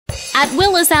At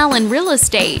Willis Allen Real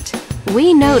Estate,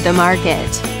 we know the market.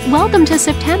 Welcome to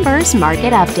September's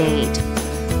Market Update.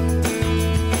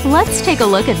 Let's take a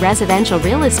look at residential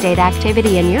real estate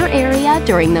activity in your area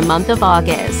during the month of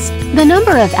August. The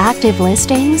number of active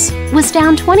listings was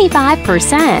down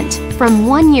 25% from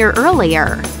 1 year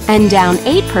earlier and down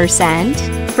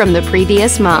 8% from the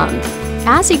previous month.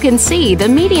 As you can see, the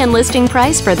median listing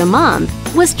price for the month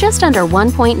was just under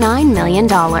 $1.9 million.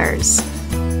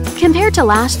 Compared to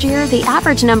last year, the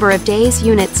average number of days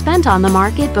units spent on the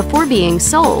market before being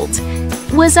sold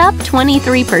was up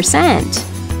 23%.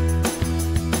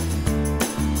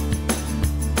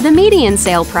 The median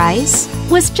sale price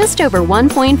was just over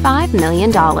 $1.5 million.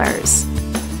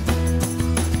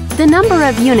 The number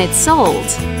of units sold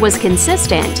was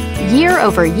consistent year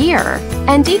over year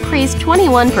and decreased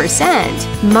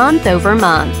 21% month over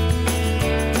month.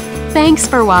 Thanks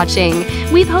for watching.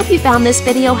 We hope you found this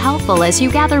video helpful as you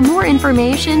gather more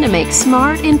information to make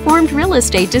smart, informed real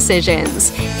estate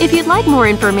decisions. If you'd like more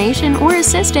information or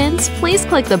assistance, please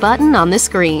click the button on the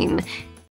screen.